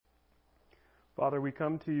Father, we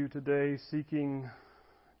come to you today seeking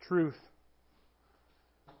truth,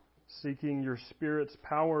 seeking your Spirit's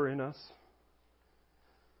power in us,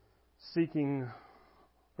 seeking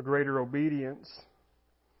a greater obedience,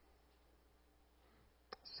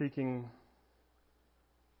 seeking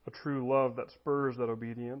a true love that spurs that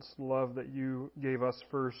obedience, love that you gave us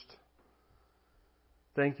first.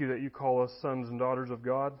 Thank you that you call us sons and daughters of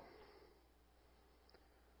God.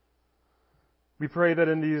 We pray that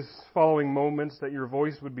in these following moments that your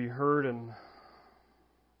voice would be heard and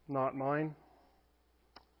not mine.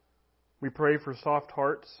 We pray for soft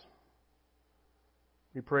hearts.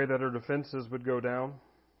 We pray that our defenses would go down.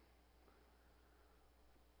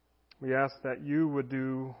 We ask that you would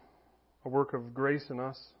do a work of grace in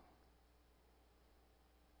us.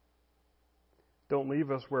 Don't leave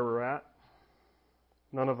us where we're at.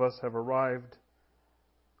 None of us have arrived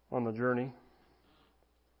on the journey.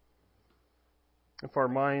 If our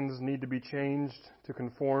minds need to be changed to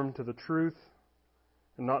conform to the truth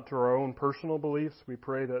and not to our own personal beliefs, we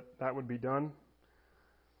pray that that would be done.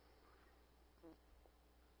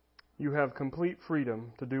 You have complete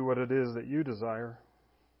freedom to do what it is that you desire.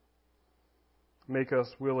 Make us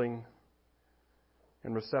willing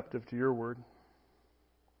and receptive to your word.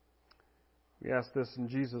 We ask this in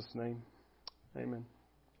Jesus' name. Amen.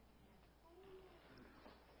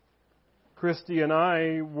 Christy and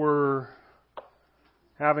I were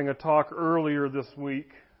having a talk earlier this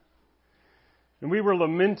week, and we were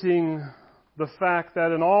lamenting the fact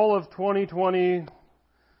that in all of 2020,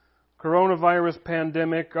 coronavirus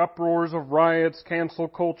pandemic, uproars of riots, cancel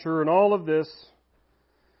culture, and all of this,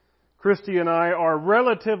 Christy and I are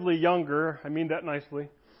relatively younger. I mean that nicely.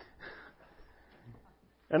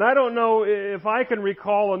 And I don't know if I can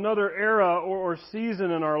recall another era or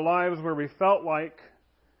season in our lives where we felt like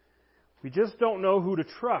we just don't know who to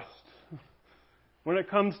trust when it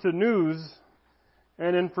comes to news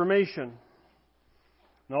and information.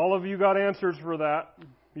 And all of you got answers for that.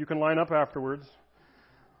 You can line up afterwards.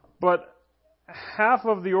 But half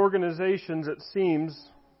of the organizations, it seems,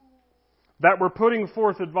 that were putting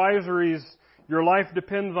forth advisories, your life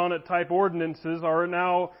depends on it type ordinances, are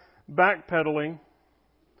now backpedaling.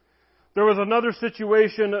 There was another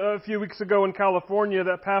situation a few weeks ago in California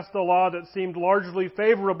that passed a law that seemed largely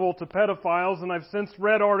favorable to pedophiles, and I've since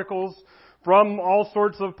read articles from all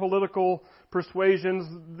sorts of political persuasions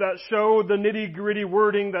that show the nitty-gritty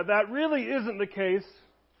wording that really isn't the case.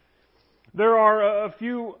 There are a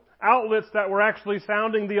few outlets that were actually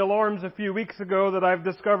sounding the alarms a few weeks ago that I've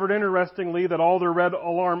discovered, interestingly, that all their red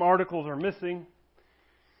alarm articles are missing.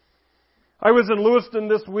 I was in Lewiston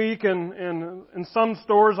this week, and in some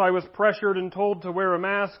stores I was pressured and told to wear a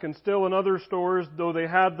mask, and still in other stores, though they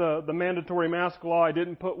had the mandatory mask law, I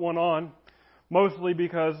didn't put one on. Mostly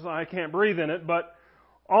because I can't breathe in it, but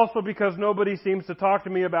also because nobody seems to talk to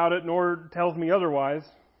me about it nor tells me otherwise.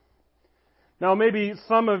 Now, maybe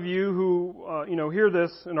some of you who hear this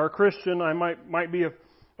and are Christian, I might be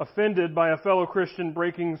offended by a fellow Christian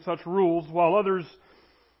breaking such rules, while others,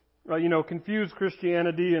 confuse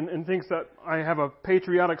Christianity and thinks that I have a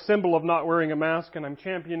patriotic symbol of not wearing a mask and I'm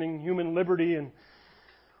championing human liberty. And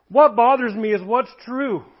what bothers me is what's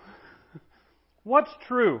true. What's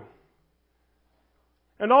true?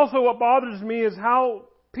 And also what bothers me is how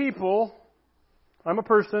people, I'm a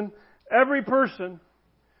person, every person,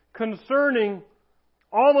 concerning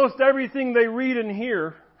almost everything they read and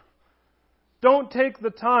hear, don't take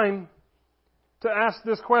the time to ask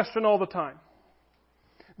this question all the time.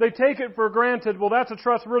 They take it for granted, well, that's a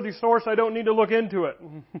trustworthy source, I don't need to look into it.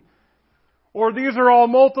 Or these are all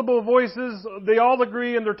multiple voices, they all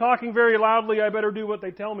agree and they're talking very loudly, I better do what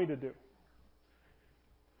they tell me to do.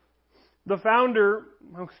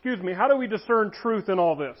 How do we discern truth in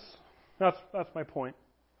all this? That's my point.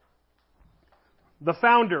 The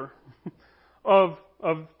founder of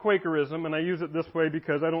Quakerism, and I use it this way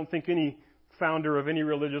because I don't think any founder of any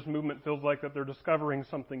religious movement feels like that they're discovering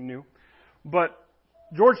something new. But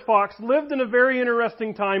George Fox lived in a very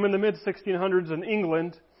interesting time in the mid-1600s in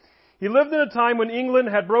England. He lived in a time when England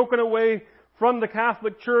had broken away from the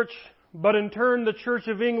Catholic Church, but in turn the Church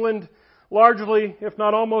of England largely, if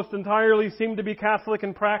not almost entirely, seemed to be Catholic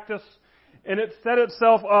in practice, and it set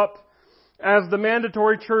itself up as the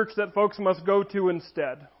mandatory church that folks must go to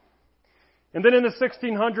instead. And then in the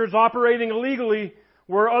 1600s, operating illegally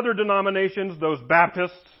were other denominations, those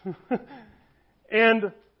Baptists.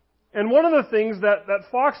 And one of the things that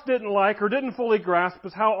Fox didn't like or didn't fully grasp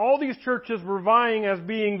is how all these churches were vying as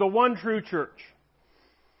being the one true church.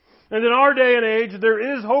 And in our day and age,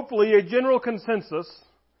 there is hopefully a general consensus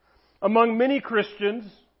among many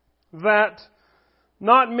Christians that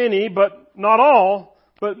not many, but not all,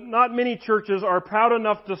 but not many churches are proud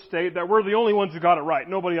enough to state that we're the only ones who got it right.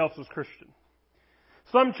 Nobody else is Christian.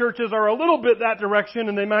 Some churches are a little bit that direction,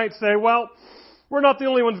 and they might say, well, we're not the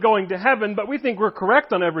only ones going to heaven, but we think we're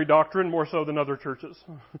correct on every doctrine, more so than other churches.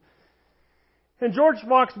 And George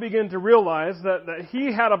Fox began to realize that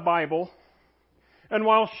he had a Bible, and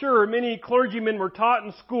while sure, many clergymen were taught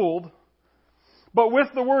and schooled, but with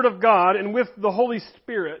the Word of God and with the Holy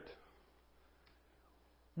Spirit,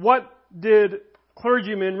 what did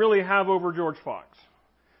clergymen really have over George Fox?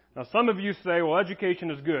 Now, some of you say, well,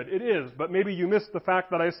 education is good. It is, but maybe you missed the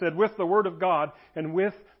fact that I said with the Word of God and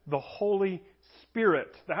with the Holy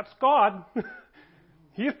Spirit. That's God.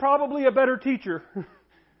 He's probably a better teacher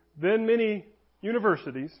than many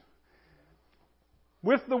universities.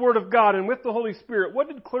 With the Word of God and with the Holy Spirit, what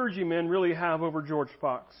did clergymen really have over George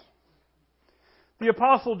Fox? The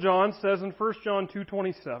Apostle John says in 1 John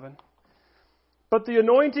 2:27, "But the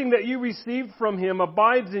anointing that you received from Him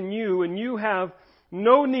abides in you, and you have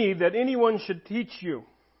no need that anyone should teach you.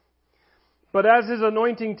 But as His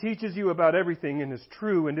anointing teaches you about everything and is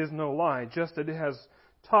true and is no lie, just as it has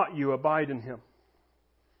taught you, abide in Him."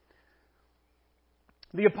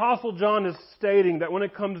 The Apostle John is stating that when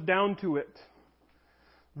it comes down to it,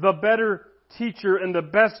 the better teacher and the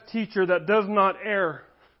best teacher that does not err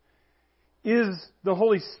is the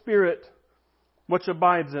Holy Spirit, which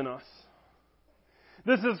abides in us.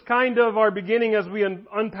 This is kind of our beginning as we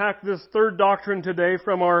unpack this third doctrine today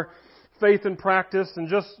from our faith and practice. And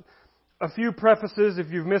just a few prefaces if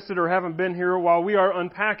you've missed it or haven't been here while we are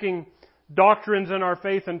unpacking doctrines in our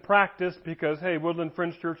faith and practice, because, hey, Woodland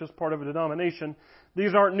Friends Church is part of a denomination.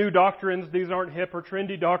 These aren't new doctrines. These aren't hip or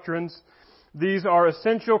trendy doctrines. These are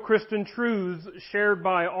essential Christian truths shared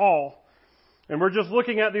by all. And we're just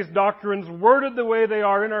looking at these doctrines worded the way they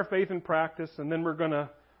are in our faith and practice, and then we're going to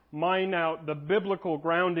mine out the biblical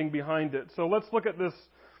grounding behind it. So let's look at this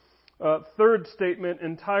third statement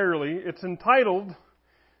entirely. It's entitled,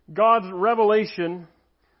 God's Revelation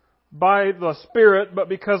by the Spirit, but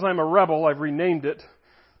because I'm a rebel, I've renamed it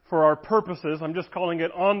for our purposes. I'm just calling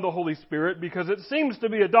it On the Holy Spirit, because it seems to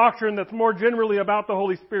be a doctrine that's more generally about the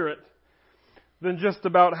Holy Spirit than just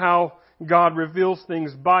about how God reveals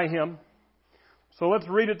things by Him. So let's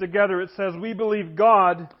read it together. It says, "We believe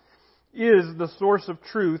God is the source of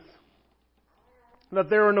truth, that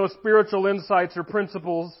there are no spiritual insights or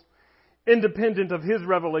principles independent of His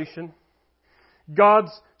revelation.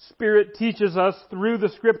 God's Spirit teaches us through the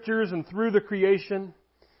Scriptures and through the creation.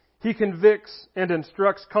 He convicts and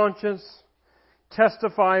instructs conscience,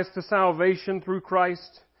 testifies to salvation through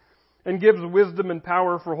Christ, and gives wisdom and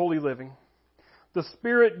power for holy living. The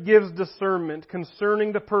Spirit gives discernment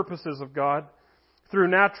concerning the purposes of God through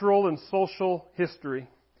natural and social history.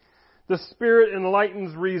 The Spirit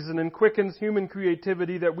enlightens reason and quickens human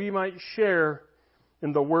creativity that we might share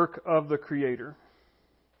in the work of the Creator."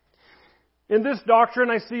 In this doctrine,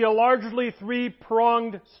 I see a largely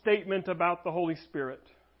three-pronged statement about the Holy Spirit.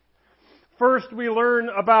 First, we learn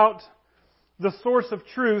about the source of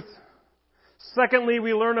truth. Secondly,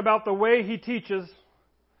 we learn about the way He teaches.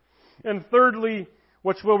 And thirdly,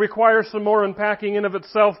 which will require some more unpacking in of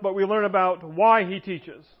itself, but we learn about why He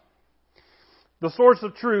teaches. The source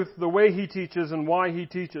of truth, the way He teaches, and why He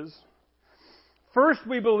teaches. First,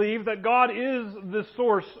 we believe that God is the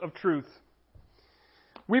source of truth.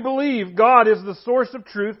 We believe God is the source of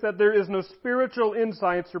truth, that there is no spiritual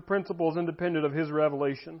insights or principles independent of His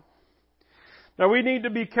revelation. Now, we need to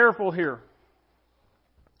be careful here.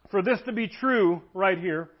 For this to be true right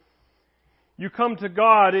here, you come to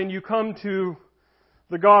God and you come to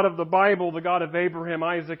the God of the Bible, the God of Abraham,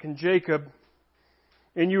 Isaac, and Jacob,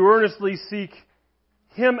 and you earnestly seek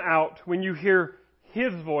Him out. When you hear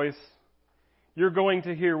His voice, you're going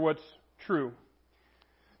to hear what's true.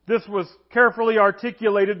 This was carefully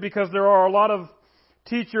articulated because there are a lot of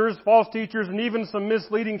teachers, false teachers, and even some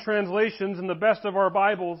misleading translations in the best of our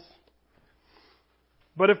Bibles.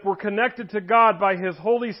 But if we're connected to God by His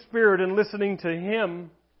Holy Spirit and listening to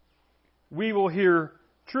Him, we will hear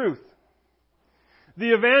truth.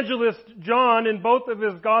 The evangelist John, in both of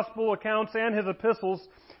his gospel accounts and his epistles,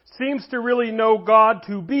 seems to really know God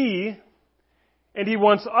to be, and he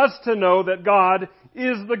wants us to know that God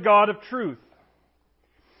is the God of truth.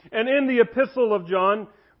 And in the epistle of John,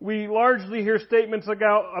 we largely hear statements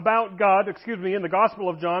about God, in the Gospel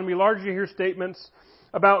of John, we largely hear statements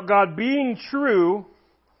about God being true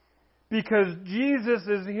because Jesus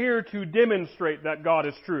is here to demonstrate that God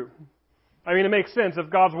is true. I mean, it makes sense. If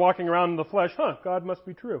God's walking around in the flesh, God must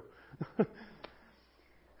be true.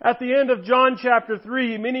 At the end of John chapter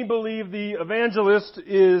 3, many believe the evangelist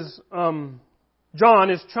is John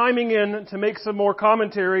is chiming in to make some more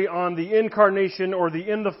commentary on the incarnation, or the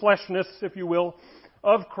in the fleshness, if you will,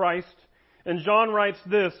 of Christ. And John writes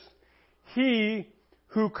this: He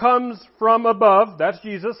who comes from above, that's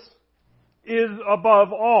Jesus, is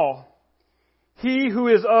above all. He who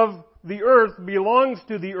is of the earth belongs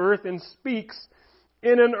to the earth and speaks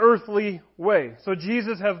in an earthly way. So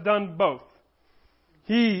Jesus has done both.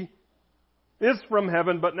 He is from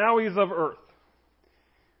heaven, but now He's of earth.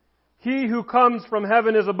 He who comes from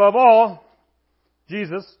heaven is above all,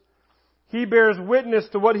 Jesus. He bears witness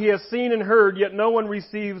to what He has seen and heard, yet no one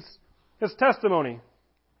receives His testimony.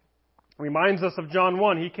 Reminds us of John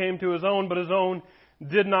 1. He came to His own, but His own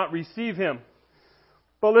did not receive Him.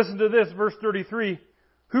 But listen to this, verse 33.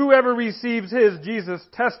 Whoever receives His, Jesus'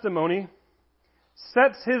 testimony,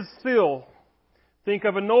 sets His seal. Think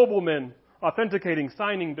of a nobleman authenticating,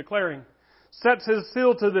 signing, declaring. Sets his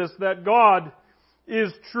seal to this, that God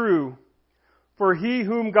is true. For He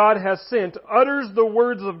whom God has sent utters the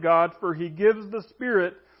words of God, for He gives the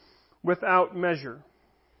Spirit without measure.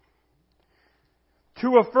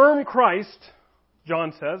 To affirm Christ,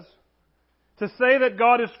 John says, to say that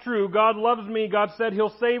God is true, God loves me, God said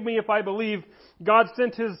He'll save me if I believe, God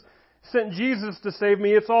sent Jesus to save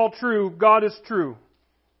me, it's all true, God is true.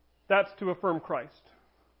 That's to affirm Christ.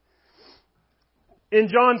 In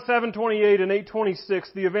John 7:28 and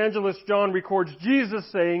 8:26, the evangelist John records Jesus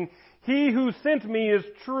saying, He who sent me is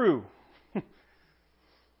true.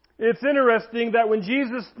 It's interesting that when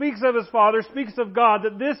Jesus speaks of His Father, speaks of God,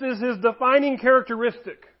 that this is His defining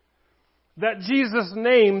characteristic that Jesus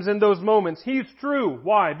names in those moments. He's true.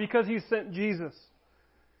 Why? Because He sent Jesus.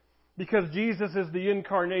 Because Jesus is the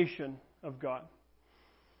incarnation of God.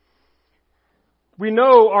 We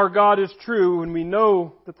know our God is true, and we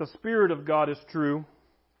know that the Spirit of God is true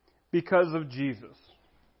because of Jesus.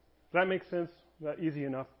 Does that make sense? Is that easy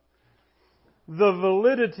enough? The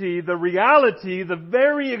validity, the reality, the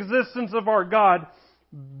very existence of our God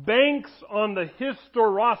banks on the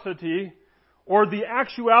historicity or the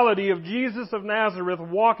actuality of Jesus of Nazareth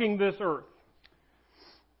walking this earth.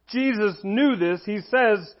 Jesus knew this. He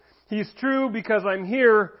says He's true because I'm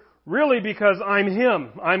here, really because I'm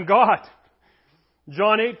Him. I'm God.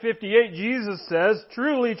 John 8:58, Jesus says,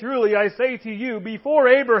 Truly, truly, I say to you, before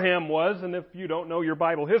Abraham was, and if you don't know your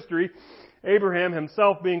Bible history, Abraham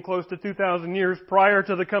himself being close to 2,000 years prior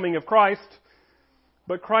to the coming of Christ,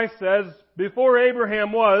 but Christ says, before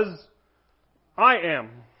Abraham was, I am.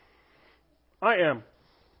 I am.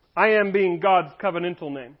 I am being God's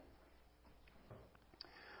covenantal name.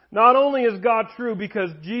 Not only is God true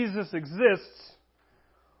because Jesus exists,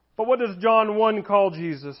 but what does John 1 call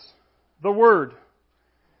Jesus? The Word.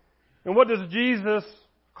 And what does Jesus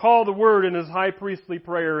call the Word in His high priestly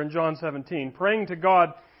prayer in John 17? Praying to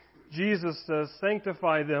God, Jesus says,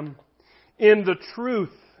 sanctify them in the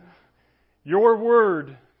truth. Your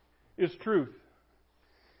Word is truth.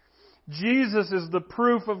 Jesus is the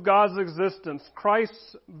proof of God's existence.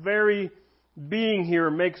 Christ's very being here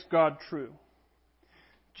makes God true.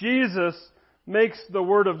 Jesus makes the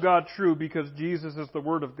Word of God true because Jesus is the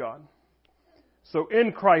Word of God. So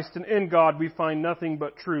in Christ and in God we find nothing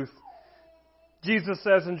but truth. Jesus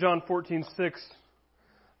says in John 14:6,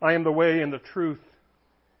 I am the way and the truth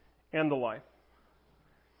and the life.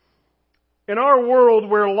 In our world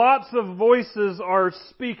where lots of voices are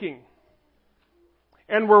speaking,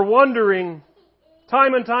 and we're wondering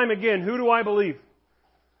time and time again, who do I believe?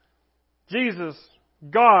 Jesus,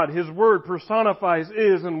 God, His Word personifies,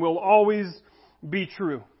 is, and will always be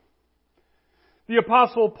true. The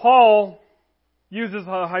Apostle Paul uses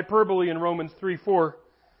a hyperbole in Romans 3:4,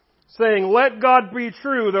 saying, let God be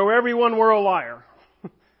true, though everyone were a liar.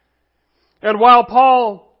 And while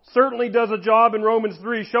Paul certainly does a job in Romans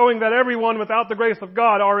 3 showing that everyone without the grace of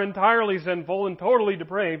God are entirely sinful and totally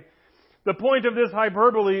depraved, the point of this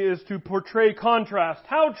hyperbole is to portray contrast.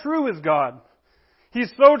 How true is God?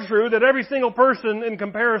 He's so true that every single person in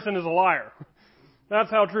comparison is a liar.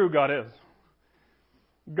 That's how true God is.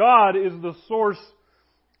 God is the source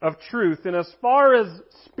of truth. And as far as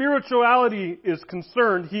spirituality is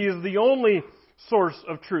concerned, He is the only source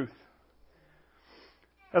of truth.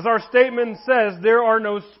 As our statement says, there are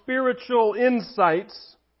no spiritual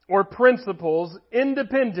insights or principles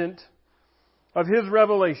independent of His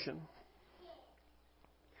revelation.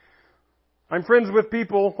 I'm friends with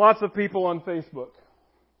people, lots of people on Facebook.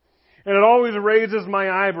 And it always raises my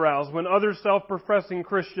eyebrows when other self-professing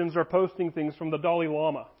Christians are posting things from the Dalai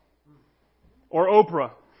Lama or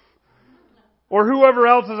Oprah or whoever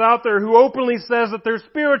else is out there who openly says that they're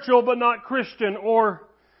spiritual but not Christian, or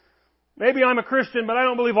maybe I'm a Christian but I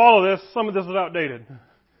don't believe all of this. Some of this is outdated.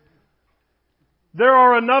 There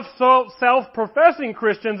are enough self-professing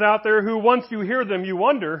Christians out there who, once you hear them, you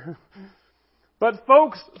wonder. But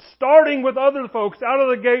folks, starting with other folks out of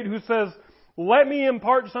the gate who says, let me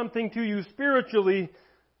impart something to you spiritually,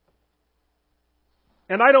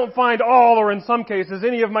 and I don't find all, or in some cases,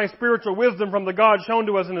 any of my spiritual wisdom from the God shown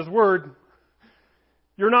to us in His Word,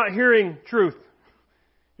 you're not hearing truth.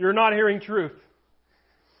 You're not hearing truth.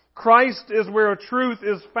 Christ is where truth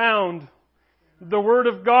is found. The Word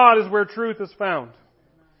of God is where truth is found.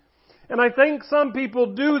 And I think some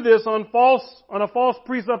people do this on a false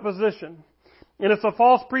presupposition. And it's a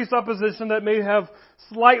false presupposition that may have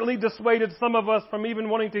slightly dissuaded some of us from even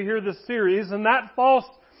wanting to hear this series. And that false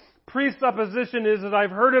presupposition is that I've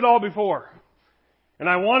heard it all before. And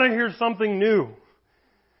I want to hear something new.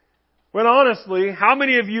 When honestly, how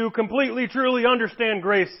many of you completely, truly understand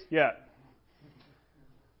grace yet?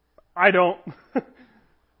 I don't.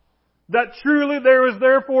 That truly there is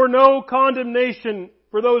therefore no condemnation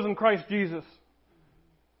for those in Christ Jesus.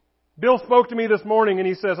 Bill spoke to me this morning and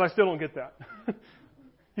he says, I still don't get that.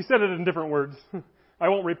 He said it in different words. I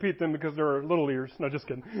won't repeat them because there are little ears. No, just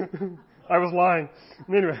kidding. I was lying.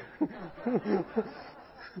 Anyway.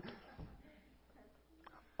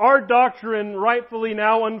 Our doctrine rightfully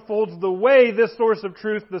now unfolds the way this source of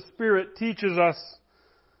truth, the Spirit, teaches us.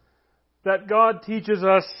 That God teaches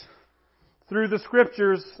us through the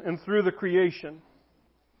Scriptures and through the creation.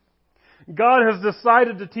 God has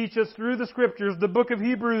decided to teach us through the Scriptures. The book of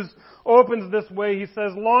Hebrews opens this way. He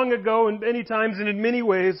says, long ago and many times and in many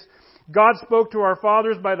ways, God spoke to our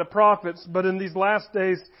fathers by the prophets, but in these last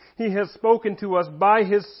days He has spoken to us by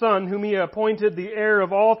His Son, whom He appointed the heir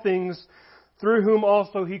of all things, through whom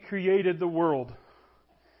also He created the world.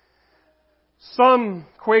 Some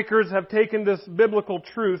Quakers have taken this biblical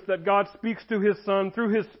truth that God speaks to His Son through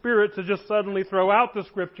His Spirit to just suddenly throw out the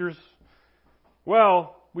Scriptures.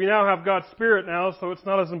 Well, we now have God's Spirit now, so it's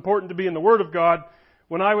not as important to be in the Word of God,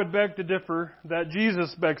 when I would beg to differ that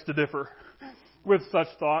Jesus begs to differ with such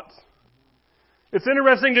thoughts. It's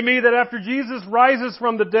interesting to me that after Jesus rises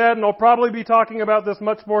from the dead, and I'll probably be talking about this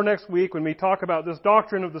much more next week when we talk about this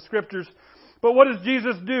doctrine of the Scriptures, but what does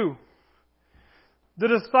Jesus do? The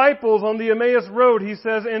disciples on the Emmaus Road, He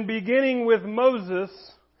says, and beginning with Moses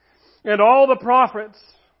and all the prophets,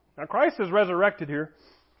 now Christ is resurrected here,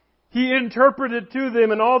 He interpreted to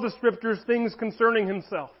them in all the Scriptures things concerning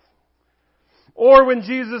Himself. Or when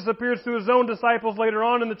Jesus appears to His own disciples later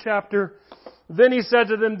on in the chapter, then He said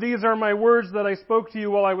to them, these are my words that I spoke to you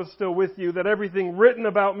while I was still with you, that everything written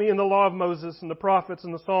about me in the law of Moses and the prophets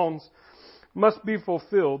and the Psalms must be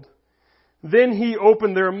fulfilled. Then He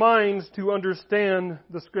opened their minds to understand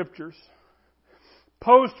the Scriptures.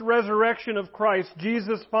 Post-resurrection of Christ,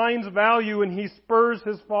 Jesus finds value and He spurs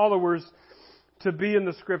His followers to be in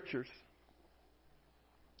the Scriptures.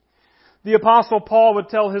 The Apostle Paul would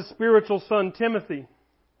tell his spiritual son Timothy,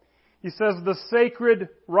 he says, the sacred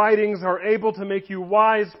writings are able to make you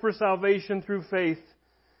wise for salvation through faith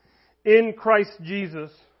in Christ Jesus.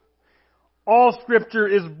 All Scripture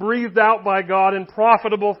is breathed out by God and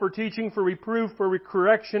profitable for teaching, for reproof, for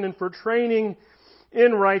correction, and for training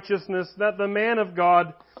in righteousness, that the man of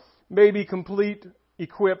God may be complete,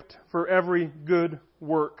 equipped for every good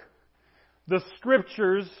work. The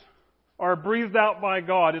Scriptures are breathed out by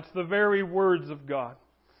God. It's the very words of God.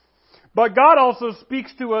 But God also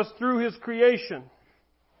speaks to us through His creation.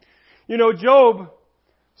 You know, Job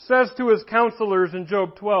says to his counselors in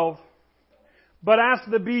Job 12, but ask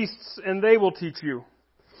the beasts and they will teach you.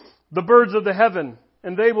 The birds of the heaven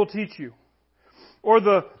and they will teach you. Or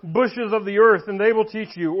the bushes of the earth and they will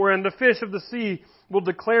teach you. Or and the fish of the sea will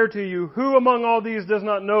declare to you, who among all these does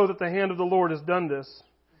not know that the hand of the Lord has done this?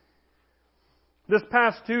 This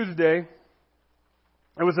past Tuesday,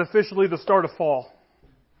 it was officially the start of fall.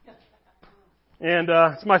 And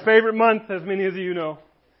it's my favorite month, as many of you know.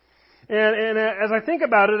 And as I think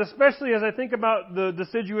about it, especially as I think about the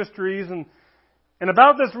deciduous trees and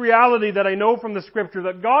about this reality that I know from the Scripture,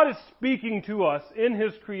 that God is speaking to us in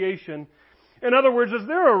His creation. In other words,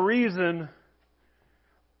 there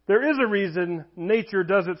is a reason nature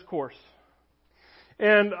does its course.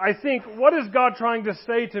 And I think, what is God trying to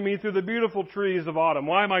say to me through the beautiful trees of autumn?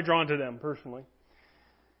 Why am I drawn to them personally?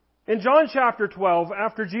 In John chapter 12,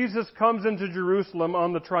 after Jesus comes into Jerusalem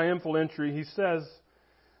on the triumphal entry, He says,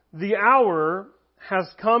 the hour has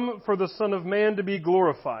come for the Son of Man to be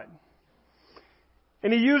glorified.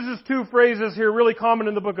 And He uses two phrases here really common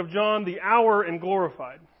in the book of John, the hour and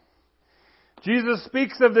glorified. Jesus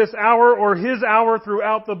speaks of this hour or His hour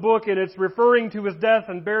throughout the book, and it's referring to His death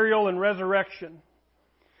and burial and resurrection.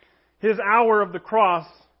 His hour of the cross.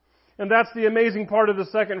 And that's the amazing part of the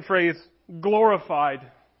second phrase, glorified.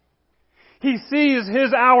 He sees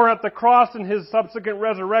His hour at the cross and His subsequent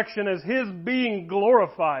resurrection as His being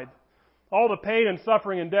glorified. All the pain and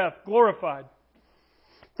suffering and death, glorified.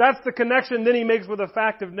 That's the connection then He makes with the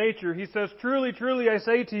fact of nature. He says, truly, truly, I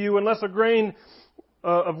say to you, unless a grain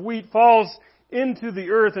of wheat falls into the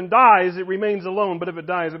earth and dies, it remains alone. But if it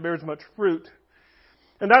dies, it bears much fruit.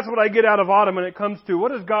 And that's what I get out of autumn when it comes to,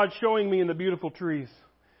 what is God showing me in the beautiful trees?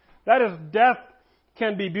 That is, death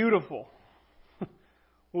can be beautiful.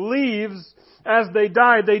 Leaves, as they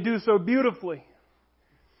die, they do so beautifully.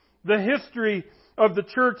 The history of the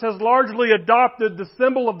church has largely adopted the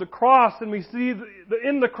symbol of the cross, and we see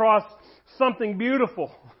in the cross something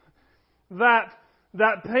beautiful. That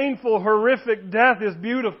painful, horrific death is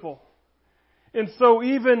beautiful. And so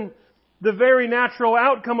even the very natural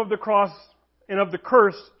outcome of the cross and of the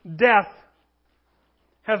curse, death,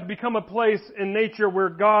 has become a place in nature where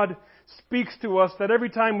God speaks to us, that every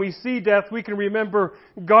time we see death, we can remember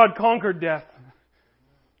God conquered death.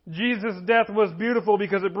 Jesus' death was beautiful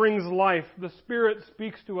because it brings life. The Spirit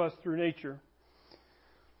speaks to us through nature.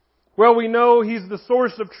 Well, we know He's the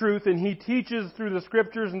source of truth and He teaches through the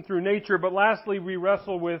Scriptures and through nature. But lastly, we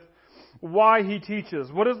wrestle with why He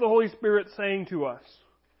teaches. What is the Holy Spirit saying to us?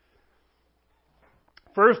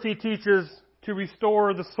 First, He teaches to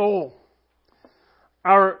restore the soul.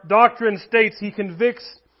 Our doctrine states He convicts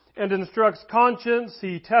and instructs conscience.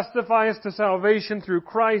 He testifies to salvation through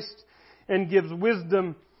Christ and gives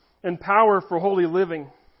wisdom and power for holy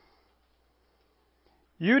living.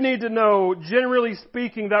 You need to know, generally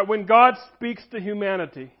speaking, that when God speaks to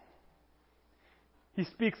humanity, He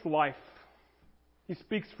speaks life. He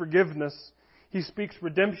speaks forgiveness. He speaks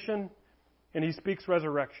redemption. And He speaks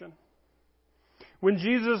resurrection. When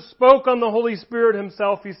Jesus spoke on the Holy Spirit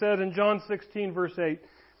Himself, He said in John 16, verse 8,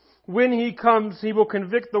 when He comes, He will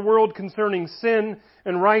convict the world concerning sin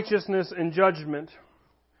and righteousness and judgment.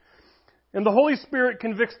 And the Holy Spirit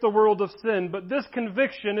convicts the world of sin, but this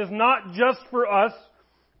conviction is not just for us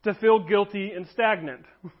to feel guilty and stagnant.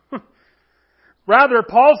 Rather,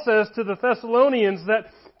 Paul says to the Thessalonians that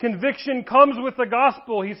conviction comes with the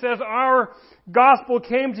gospel. He says, our gospel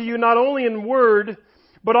came to you not only in word,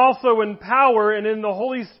 but also in power and in the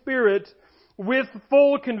Holy Spirit with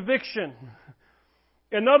full conviction.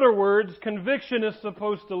 In other words, conviction is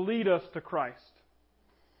supposed to lead us to Christ.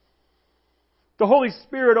 The Holy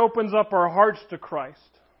Spirit opens up our hearts to Christ.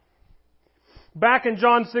 Back in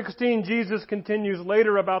John 16, Jesus continues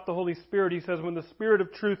later about the Holy Spirit. He says, when the Spirit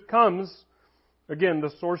of truth comes, again,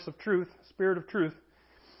 the source of truth, Spirit of truth,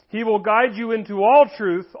 He will guide you into all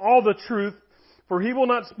truth, all the truth, for He will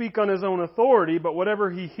not speak on His own authority, but whatever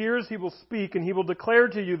He hears, He will speak, and He will declare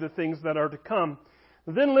to you the things that are to come.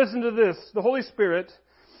 Then listen to this. The Holy Spirit,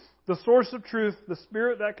 the source of truth, the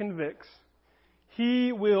Spirit that convicts,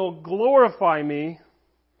 He will glorify me,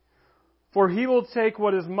 for He will take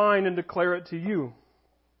what is mine and declare it to you.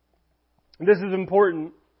 This is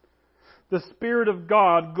important. The Spirit of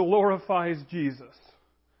God glorifies Jesus.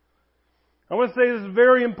 I want to say this is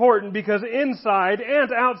very important because inside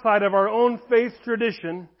and outside of our own faith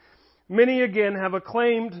tradition, many again have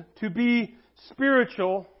acclaimed to be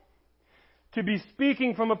spiritual, to be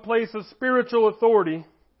speaking from a place of spiritual authority.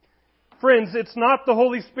 Friends, it's not the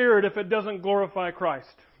Holy Spirit if it doesn't glorify Christ.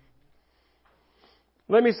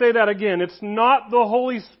 Let me say that again. It's not the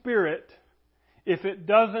Holy Spirit if it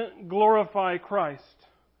doesn't glorify Christ.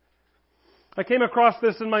 I came across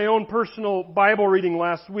this in my own personal Bible reading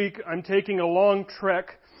last week. I'm taking a long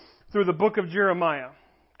trek through the book of Jeremiah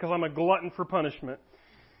because I'm a glutton for punishment.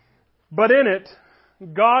 But in it,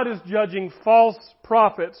 God is judging false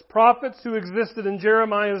prophets who existed in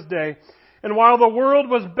Jeremiah's day. And while the world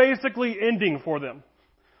was basically ending for them,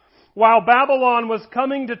 while Babylon was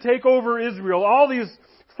coming to take over Israel, all these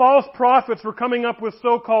false prophets were coming up with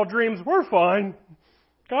so-called dreams. We're fine.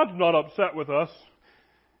 God's not upset with us.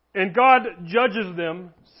 And God judges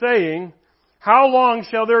them, saying, how long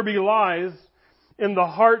shall there be lies in the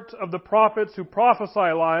heart of the prophets who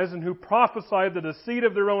prophesy lies and who prophesy the deceit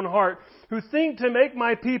of their own heart, who think to make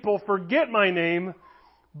my people forget my name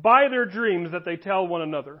by their dreams that they tell one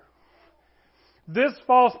another? This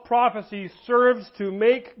false prophecy serves to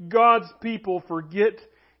make God's people forget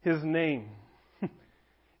His name.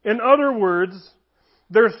 In other words,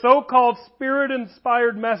 their so-called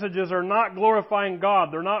Spirit-inspired messages are not glorifying God.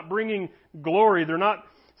 They're not bringing glory. They're not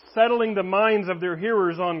settling the minds of their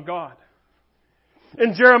hearers on God.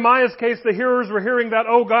 In Jeremiah's case, the hearers were hearing that,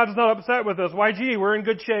 oh, God's not upset with us. Why, gee, we're in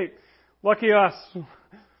good shape. Lucky us.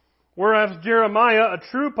 Whereas Jeremiah, a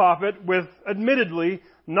true prophet with, admittedly,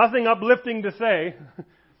 nothing uplifting to say,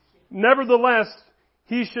 nevertheless,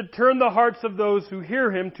 he should turn the hearts of those who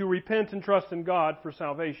hear him to repent and trust in God for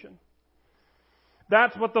salvation.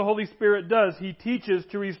 That's what the Holy Spirit does. He teaches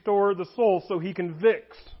to restore the soul, so He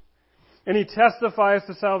convicts. And He testifies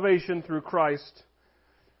to salvation through Christ.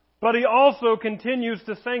 But He also continues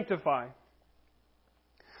to sanctify.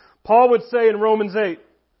 Paul would say in Romans 8,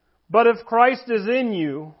 "But if Christ is in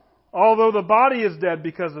you, although the body is dead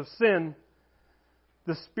because of sin,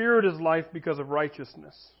 the Spirit is life because of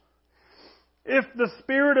righteousness. If the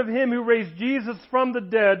Spirit of Him who raised Jesus from the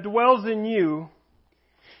dead dwells in you,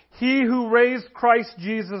 He who raised Christ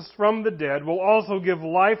Jesus from the dead will also give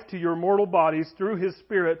life to your mortal bodies through His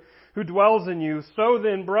Spirit who dwells in you. So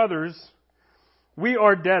then, brothers, we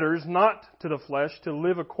are debtors, not to the flesh, to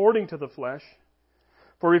live according to the flesh.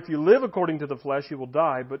 For if you live according to the flesh, you will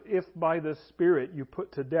die. But if by the Spirit you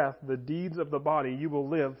put to death the deeds of the body, you will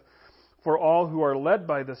live. For all who are led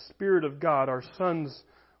by the Spirit of God are sons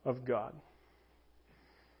of God."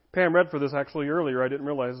 Pam read for this actually earlier. I didn't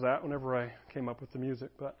realize that whenever I came up with the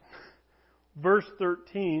music. But verse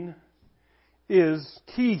 13 is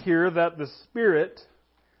key here, that the Spirit,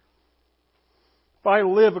 if I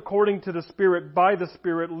live according to the Spirit, by the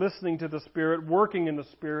Spirit, listening to the Spirit, working in the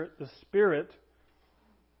Spirit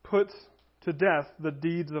puts to death the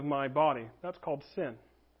deeds of my body. That's called sin.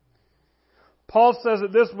 Paul says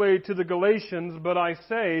it this way to the Galatians, "But I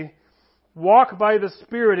say, walk by the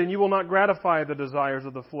Spirit, and you will not gratify the desires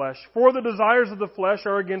of the flesh. For the desires of the flesh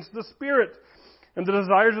are against the Spirit, and the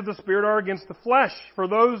desires of the Spirit are against the flesh. For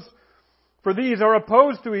these are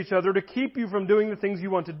opposed to each other to keep you from doing the things you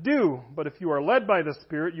want to do. But if you are led by the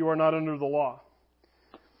Spirit, you are not under the law."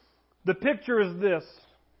 The picture is this.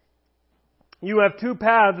 You have two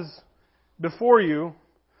paths before you.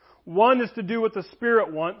 One is to do what the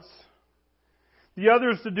Spirit wants. The other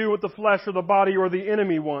is to do what the flesh or the body or the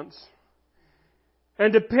enemy wants.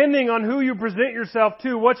 And depending on who you present yourself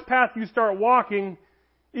to, which path you start walking,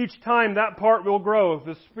 each time that part will grow,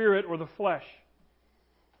 the Spirit or the flesh.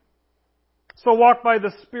 So walk by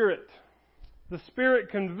the Spirit. The Spirit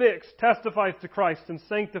convicts, testifies to Christ, and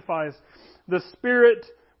sanctifies. The Spirit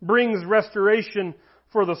brings restoration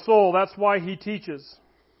for the soul. That's why He teaches.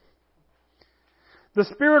 The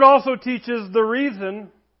Spirit also teaches the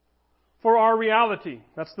reason for our reality.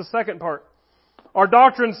 That's the second part. Our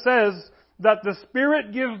doctrine says that the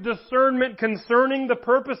Spirit gives discernment concerning the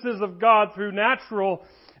purposes of God through natural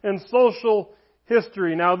and social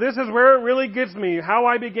history. Now, this is where it really gets me, how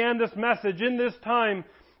I began this message in this time,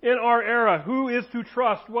 in our era. Who is to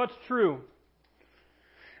trust? What's true?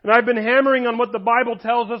 And I've been hammering on what the Bible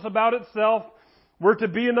tells us about itself. We're to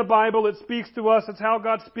be in the Bible. It speaks to us. It's how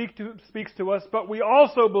God speaks to us. But we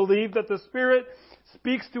also believe that the Spirit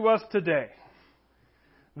speaks to us today.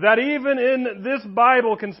 That even in this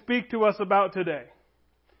Bible can speak to us about today.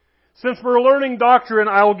 Since we're learning doctrine,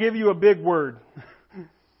 I will give you a big word.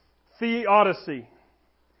 Theodicy.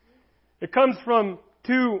 It comes from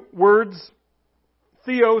two words.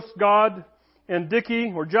 Theos, God, and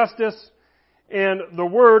dike, or justice. And the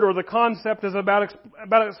word or the concept is about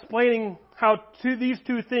explaining how these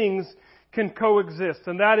two things can coexist.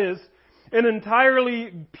 And that is an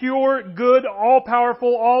entirely pure, good,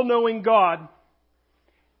 all-powerful, all-knowing God.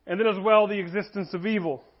 And then as well the existence of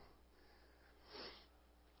evil.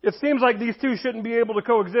 It seems like these two shouldn't be able to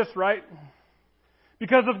coexist, right?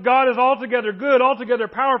 Because if God is altogether good, altogether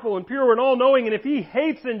powerful and pure and all-knowing, and if He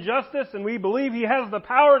hates injustice and we believe He has the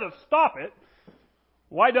power to stop it,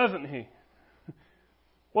 why doesn't He?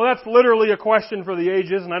 Well, that's literally a question for the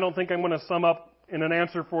ages, and I don't think I'm going to sum up in an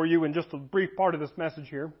answer for you in just a brief part of this message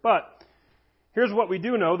here. But here's what we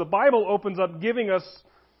do know. The Bible opens up giving us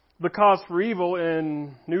the cause for evil,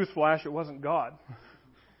 and newsflash, it wasn't God.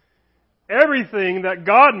 Everything that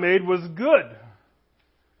God made was good.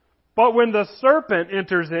 But when the serpent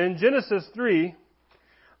enters in, Genesis 3,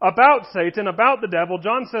 about Satan, about the devil,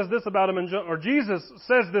 John says this about him, Jesus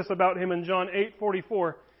says this about him in John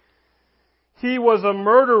 8:44. He was a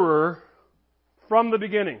murderer from the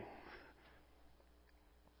beginning.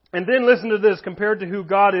 And then listen to this, compared to who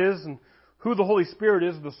God is and who the Holy Spirit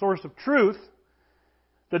is, the source of truth.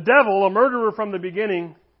 The devil, a murderer from the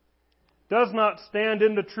beginning, does not stand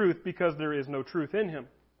in the truth because there is no truth in him.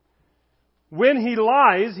 When he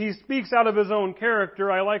lies, he speaks out of his own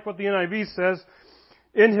character. I like what the NIV says,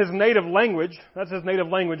 in his native language. That's his native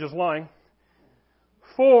language, is lying.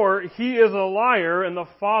 For he is a liar and the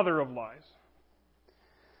father of lies.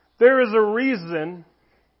 There is a reason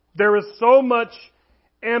there is so much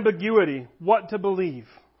ambiguity what to believe.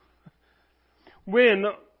 When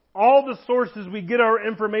all the sources we get our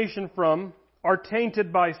information from are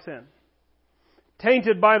tainted by sin.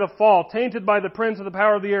 Tainted by the fall. Tainted by the prince of the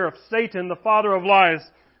power of the air, of Satan, the father of lies.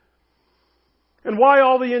 And why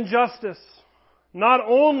all the injustice? Not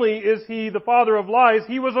only is he the father of lies,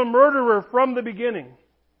 he was a murderer from the beginning.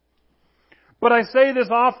 But I say this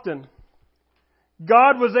often.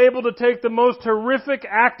 God was able to take the most horrific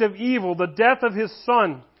act of evil, the death of His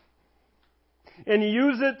Son, and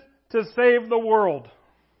use it to save the world.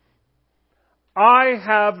 I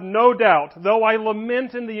have no doubt, though I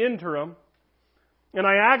lament in the interim, and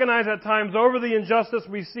I agonize at times over the injustice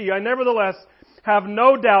we see, I nevertheless have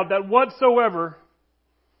no doubt that whatsoever,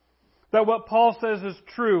 that what Paul says is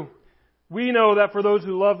true. We know that for those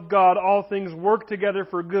who love God, all things work together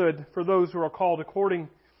for good, for those who are called according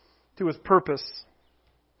to His purpose.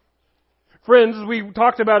 Friends, as we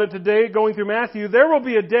talked about it today, going through Matthew, there will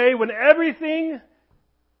be a day when everything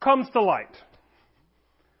comes to light.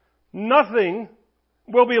 Nothing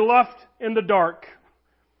will be left in the dark.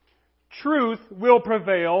 Truth will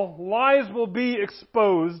prevail. Lies will be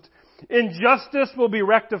exposed. Injustice will be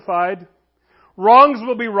rectified. Wrongs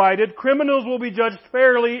will be righted. Criminals will be judged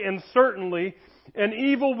fairly and certainly. And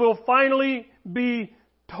evil will finally be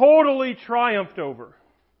totally triumphed over.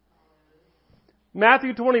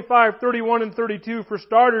 Matthew 25:31 and 32, for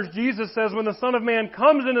starters, Jesus says, when the Son of Man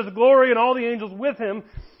comes in His glory and all the angels with Him,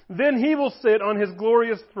 then He will sit on His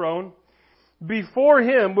glorious throne. Before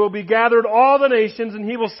Him will be gathered all the nations, and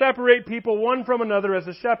He will separate people one from another as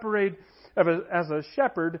a shepherd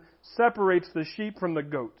separates the sheep from the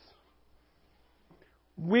goats.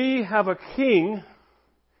 We have a King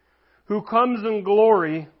who comes in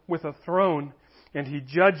glory with a throne, and He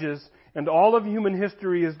judges, and all of human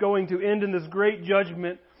history is going to end in this great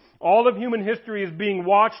judgment. All of human history is being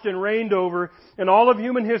watched and reigned over, and all of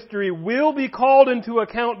human history will be called into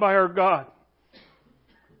account by our God.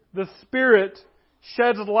 The Spirit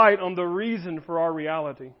sheds light on the reason for our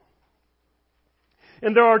reality.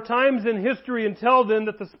 And there are times in history until then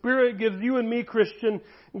that the Spirit gives you and me, Christian,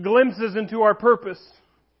 glimpses into our purpose.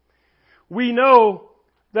 We know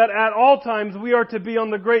that at all times we are to be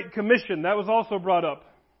on the Great Commission. That was also brought up.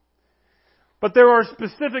 But there are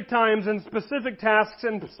specific times and specific tasks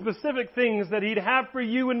and specific things that He'd have for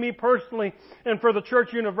you and me personally and for the church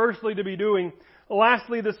universally to be doing.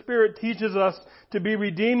 Lastly, the Spirit teaches us to be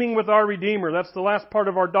redeeming with our Redeemer. That's the last part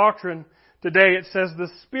of our doctrine today. It says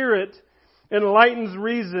the Spirit enlightens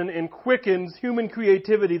reason and quickens human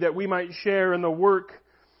creativity that we might share in the work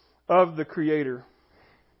of the Creator.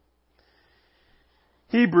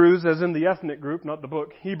 Hebrews, as in the ethnic group, not the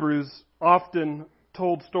book, Hebrews often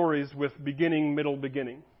told stories with beginning, middle,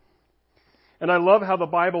 beginning. And I love how the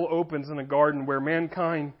Bible opens in a garden where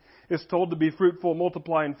mankind is told to be fruitful,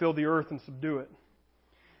 multiply, and fill the earth and subdue it.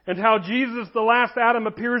 And how Jesus, the last Adam,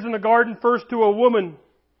 appears in the garden first to a woman,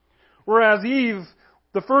 whereas Eve,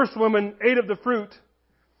 the first woman, ate of the fruit.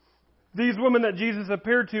 These women that Jesus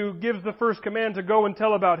appeared to gives the first command to go and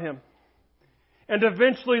tell about Him. And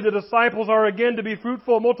eventually the disciples are again to be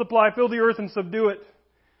fruitful, multiply, fill the earth, and subdue it.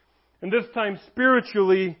 And this time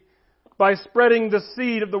spiritually by spreading the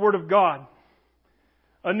seed of the Word of God.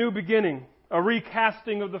 A new beginning, a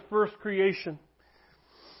recasting of the first creation.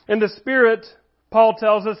 And the Spirit, Paul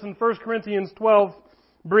tells us in 1 Corinthians 12,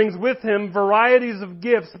 brings with Him varieties of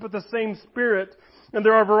gifts, but the same Spirit. And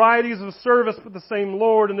there are varieties of service, but the same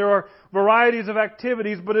Lord. And there are varieties of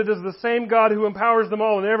activities, but it is the same God who empowers them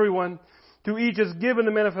all and everyone. To each is given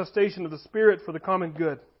the manifestation of the Spirit for the common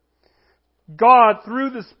good. God, through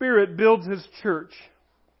the Spirit, builds His church.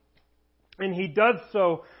 And He does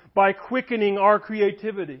so by quickening our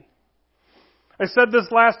creativity. I said this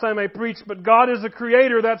last time I preached, but God is a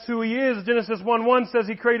creator. That's who He is. Genesis 1:1 says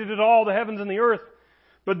He created it all, the heavens and the earth.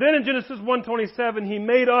 But then in Genesis 1:27, He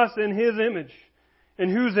made us in His image. In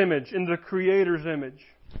whose image? In the Creator's image.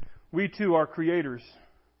 We too are creators.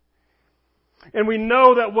 And we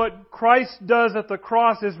know that what Christ does at the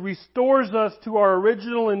cross is restores us to our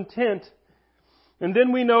original intent. And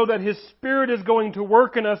then we know that His Spirit is going to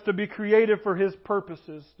work in us to be creative for His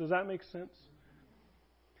purposes. Does that make sense?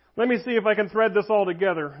 Let me see if I can thread this all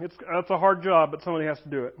together. That's a hard job, but somebody has to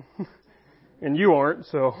do it. And you aren't,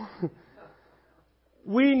 so.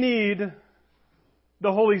 We need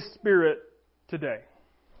the Holy Spirit today.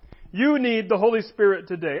 You need the Holy Spirit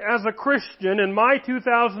today. As a Christian, in my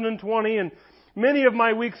 2020, and many of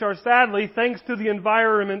my weeks are sadly, thanks to the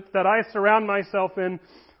environment that I surround myself in,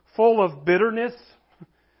 full of bitterness,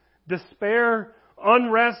 despair,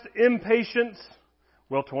 unrest, impatience.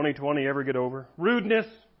 Will 2020 ever get over? Rudeness,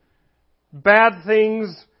 bad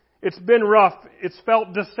things. It's been rough. It's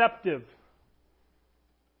felt deceptive.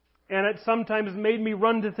 And it sometimes made me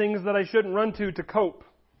run to things that I shouldn't run to cope.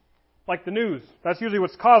 Like the news. That's usually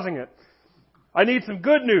what's causing it. I need some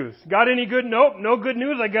good news. Got any good? Nope, no good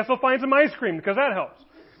news. I guess I'll find some ice cream because that helps.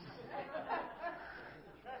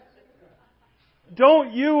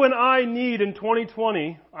 Don't you and I need in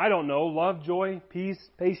 2020, I don't know, love, joy, peace,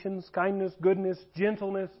 patience, kindness, goodness,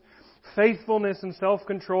 gentleness, faithfulness, and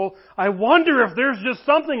self-control? I wonder if there's just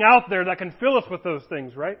something out there that can fill us with those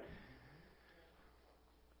things, right?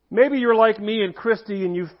 Maybe you're like me and Christy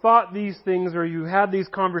and you've thought these things or you had these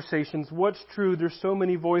conversations. What's true? There's so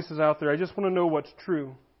many voices out there. I just want to know what's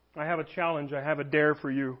true. I have a challenge. I have a dare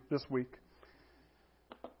for you this week.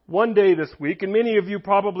 One day this week, and many of you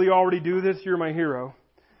probably already do this, you're my hero.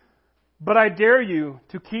 But I dare you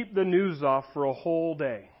to keep the news off for a whole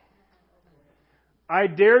day. I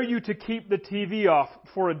dare you to keep the TV off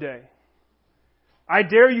for a day. I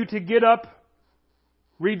dare you to get up,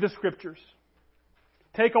 read the Scriptures.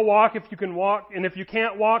 Take a walk if you can walk, and if you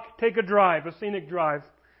can't walk, take a drive, a scenic drive.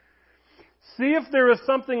 See if there is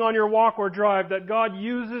something on your walk or drive that God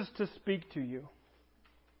uses to speak to you.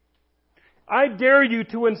 I dare you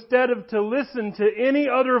to, instead of to listen to any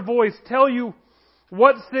other voice tell you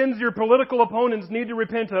what sins your political opponents need to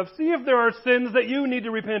repent of, see if there are sins that you need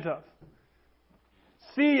to repent of.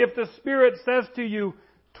 See if the Spirit says to you,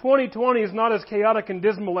 2020 is not as chaotic and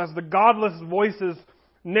dismal as the godless voices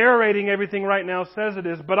narrating everything right now says it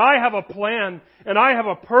is, but I have a plan and I have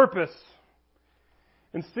a purpose.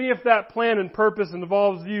 And see if that plan and purpose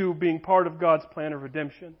involves you being part of God's plan of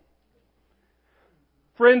redemption.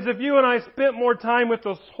 Friends, if you and I spent more time with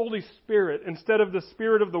the Holy Spirit instead of the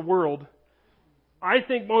spirit of the world, I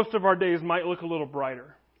think most of our days might look a little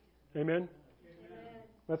brighter. Amen? Amen.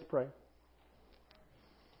 Let's pray.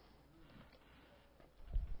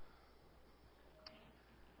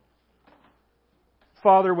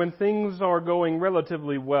 Father, when things are going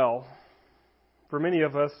relatively well, for many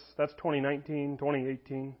of us, that's 2019,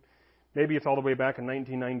 2018. Maybe it's all the way back in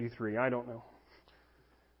 1993. I don't know.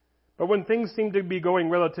 But when things seem to be going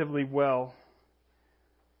relatively well,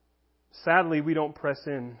 sadly, we don't press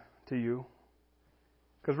in to you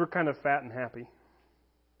because we're kind of fat and happy.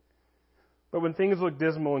 But when things look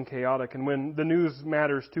dismal and chaotic and when the news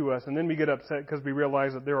matters to us and then we get upset because we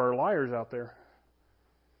realize that there are liars out there,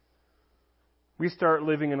 we start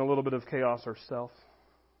living in a little bit of chaos ourselves.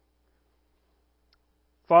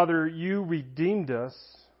 Father, you redeemed us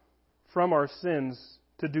from our sins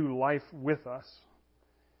to do life with us.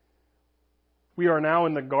 We are now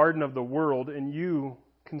in the garden of the world, and you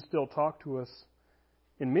can still talk to us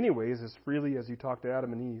in many ways as freely as you talked to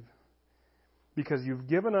Adam and Eve, because you've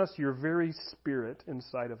given us your very Spirit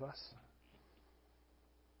inside of us.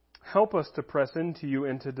 Help us to press into you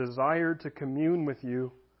and to desire to commune with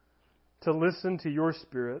you, to listen to your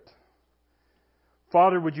Spirit.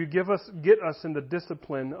 Father, would you get us in the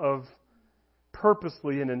discipline of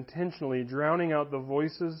purposely and intentionally drowning out the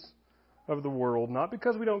voices of the world, not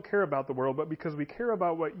because we don't care about the world, but because we care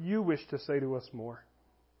about what you wish to say to us more.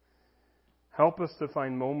 Help us to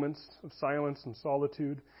find moments of silence and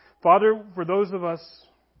solitude. Father, for those of us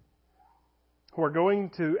who are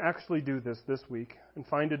going to actually do this week and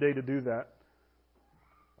find a day to do that,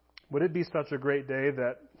 would it be such a great day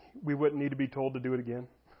that we wouldn't need to be told to do it again?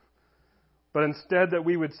 But instead that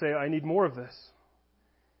we would say, I need more of this.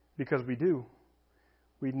 Because we do.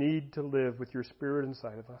 We need to live with your Spirit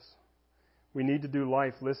inside of us. We need to do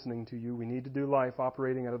life listening to you. We need to do life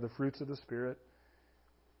operating out of the fruits of the Spirit.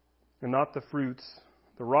 And not the fruits,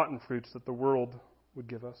 the rotten fruits that the world would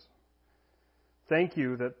give us. Thank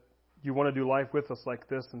you that you want to do life with us like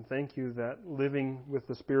this. And thank you that living with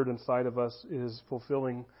the Spirit inside of us is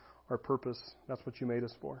fulfilling our purpose. That's what you made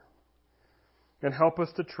us for. And help us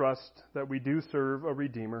to trust that we do serve a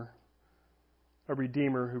Redeemer who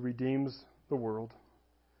redeems the world.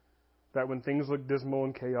 That when things look dismal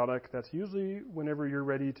and chaotic, that's usually whenever you're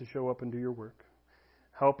ready to show up and do your work.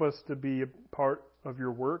 Help us to be a part of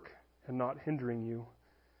your work and not hindering you,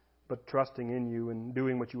 but trusting in you and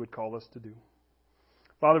doing what you would call us to do.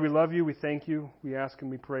 Father, we love you, we thank you, we ask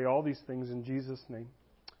and we pray all these things in Jesus' name.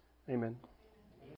 Amen.